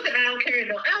church. That's something I don't carry.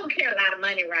 I don't carry a lot of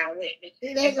money around with me.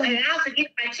 And I also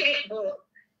get my checkbook.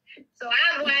 So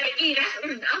I go out to eat.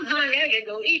 I'm hungry. I gotta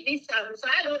go eat me something. So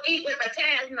I go eat with my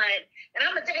tithes money. And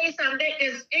I'm gonna tell you something that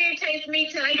just irritates me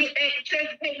till I get back to church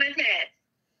and pay my tithes.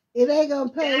 It ain't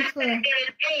gonna pay for. And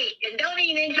don't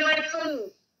even enjoy the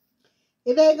food.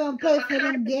 It ain't gonna pay for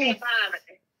them guests.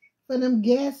 For them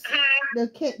guests,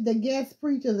 the guest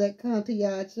preachers that come to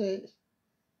your church.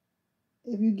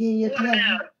 If you give your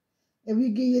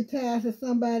tithes, to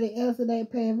somebody else, it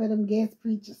ain't paying for them guest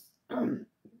preachers. Well,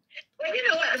 you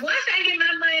know what? Once I get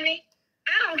my money,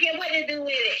 I don't care what they do with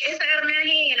it. It's out of my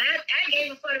hand. I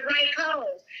gave it for the right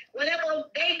cause. Whatever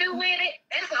they do with it,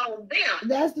 that's on them.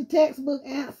 That's the textbook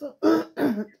answer.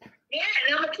 Yeah,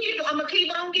 and I'm gonna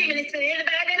keep on giving it to anybody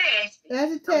that asks me.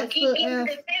 That's the textbook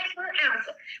answer.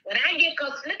 When I get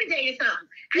close, let me tell you something.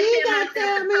 You ain't gotta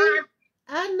tell me.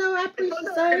 I know I preach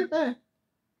the same thing.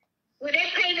 When they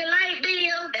pay the light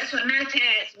bill, that's what my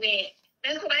tithes went.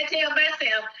 That's what I tell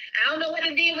myself. I don't know what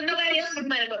it did with nobody else's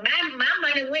money, but my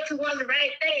money went towards the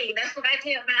right thing. That's what I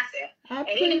tell myself. And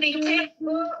it can be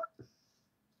textbook,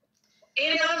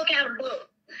 any other kind of book.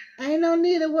 Ain't no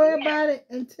need to worry about it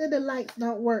until the lights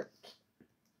don't work.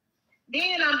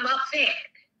 Then I'm upset.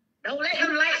 Don't let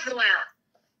them lights go out.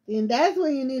 Then that's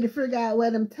when you need to figure out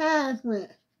where them tithes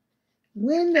went.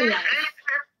 When the lights.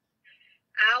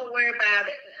 I'll worry about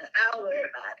it.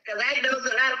 Because I know a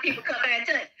lot of people come back and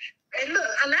touch. And look,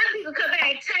 a lot of people come back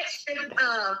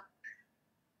a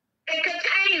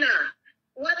container.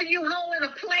 Whether you holding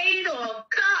a plate or a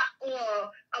cup or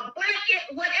a bucket,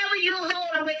 whatever you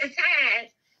holding with the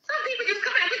ties. Some people just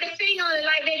come out with their finger on it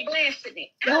like they blasting it.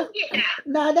 I don't get that.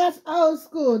 No, that's old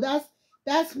school.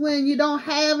 That's when you don't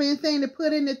have anything to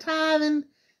put in the tithing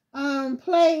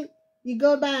plate. You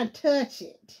go by and touch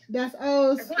it. That's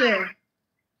old school.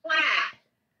 Why?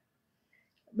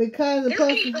 Because it's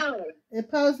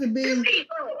supposed to be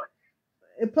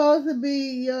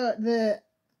the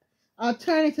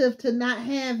alternative to not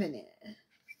having it.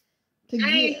 I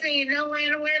ain't seen nowhere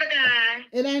in the Word of God.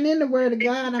 It ain't in the Word of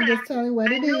God. I'm just telling you what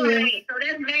it is. So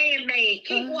that's man-made.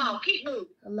 Keep moving.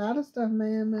 A lot of stuff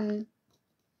man-made.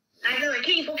 I know it.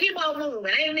 Keep on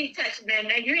moving. I ain't need touching that.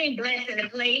 Now you ain't blessing the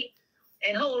plate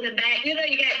and holding back. You know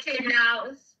you got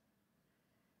 $10.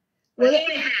 Well,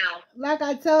 anyhow, like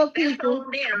I told people,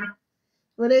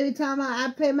 but every time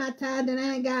I pay my tithe and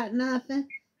I ain't got nothing,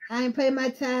 I ain't pay my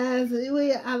tithes.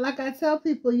 Like I tell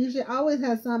people, you should always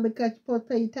have something because you're supposed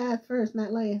to pay your tithes first,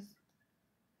 not last.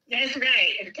 That's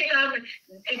right.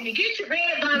 If you get your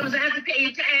red bottoms after pay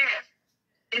your tithes,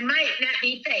 it might not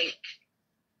be fake.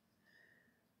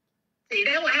 See,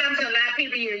 that's what happens to a lot of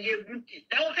people. You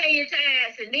don't pay your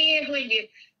tithes, and then when you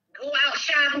go out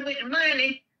shopping with the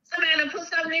money, somebody will put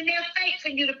something in there fake for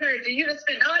you to purchase. You done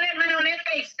spend all that money on that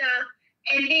fake stuff,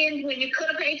 and then when you could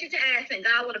have paid your tithes, and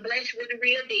God would have blessed you with the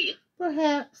real deal.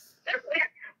 Perhaps.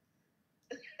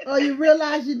 Or you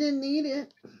realize you didn't need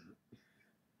it.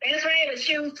 That's right. The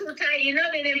shoes too tight. You know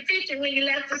they didn't fit you when you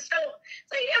left the store.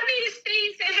 So you don't need these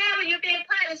things to have when you're being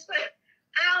punished. But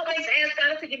I always ask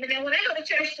God to forgive me. Now, when I go to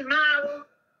church tomorrow,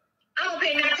 I don't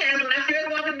pay no tithes. When I first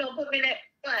walk in, don't put me in that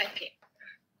bucket.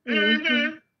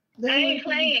 I ain't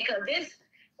playing because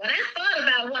when I thought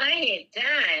about what I had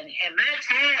done and my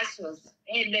tithes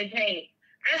had been paid,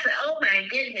 I said, oh my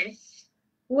goodness.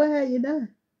 What had you done?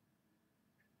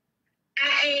 I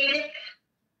ate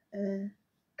it.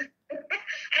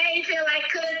 I ain't feel like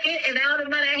cooking, and all the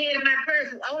money I had in my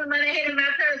purse, was my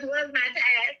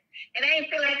tithe. And I ain't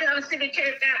feel like going to sit in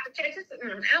church after church.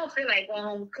 I don't feel like going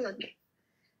home cooking.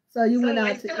 So you went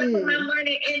out to eat. Put my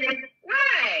money in the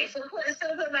right. So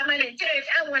instead of putting my money in church,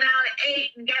 I went out and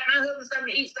ate and got my husband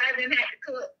something to eat, so I didn't have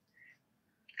to cook.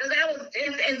 Because I was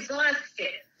just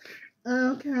exhausted.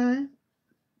 Okay.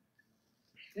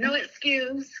 No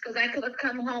excuse, because I could have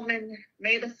come home and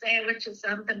made a sandwich or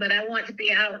something, but I want to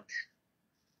be out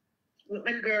with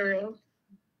my girl.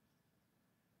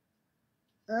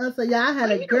 So y'all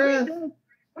had a girl.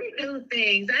 We do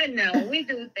things. I know we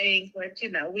do things, but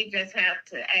we just have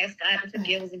to ask God to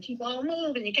forgive us and keep on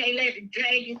moving. You can't let it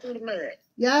drag you through the mud.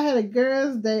 Y'all had a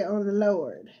girls' day on the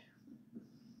Lord.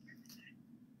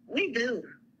 We do.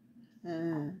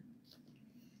 Y'all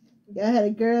had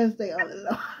a girls' day on the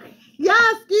Lord. Y'all,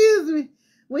 excuse me.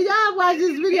 When y'all watch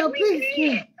this video, please.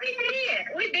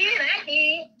 We did. I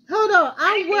did. Hold on.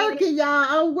 I'm working, y'all.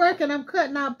 I'm working. I'm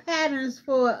cutting out patterns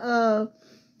for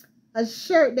a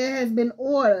shirt that has been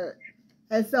ordered.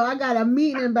 And so I got a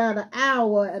meeting in about an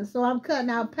hour. And so I'm cutting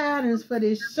out patterns for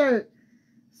this shirt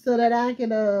so that I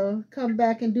can come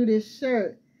back and do this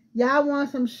shirt. Y'all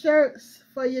want some shirts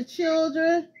for your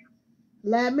children?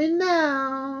 Let me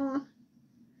know.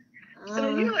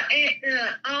 So you're at the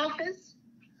office?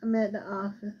 I'm at the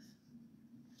office.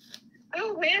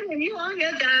 Oh, well, when you on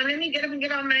your job, let me get up and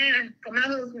get on mine. Because my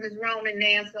husband is roaming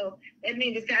now, so that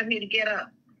means it's time for me to get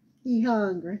up. He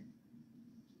hungry.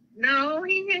 No,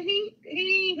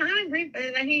 he hungry,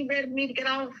 but he ready for me to get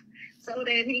off so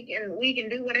that we can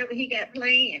do whatever he got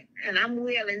planned. And I'm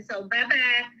willing. So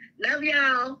bye-bye. Love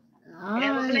y'all. All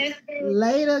Have right. a blessed day.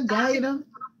 Later, Gator.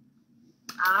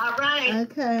 All right.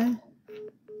 Okay.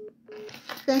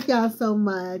 Thank y'all so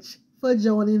much for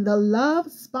joining the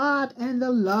Love Spot and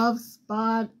the Love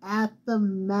Spot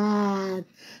Aftermath.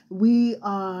 We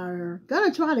are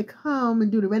going to try to come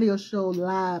and do the radio show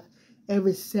live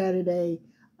every Saturday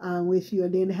with you,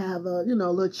 and then have a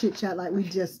little chit chat like we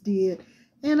just did.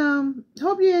 And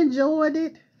hope you enjoyed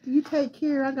it. You take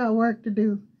care. I got work to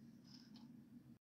do.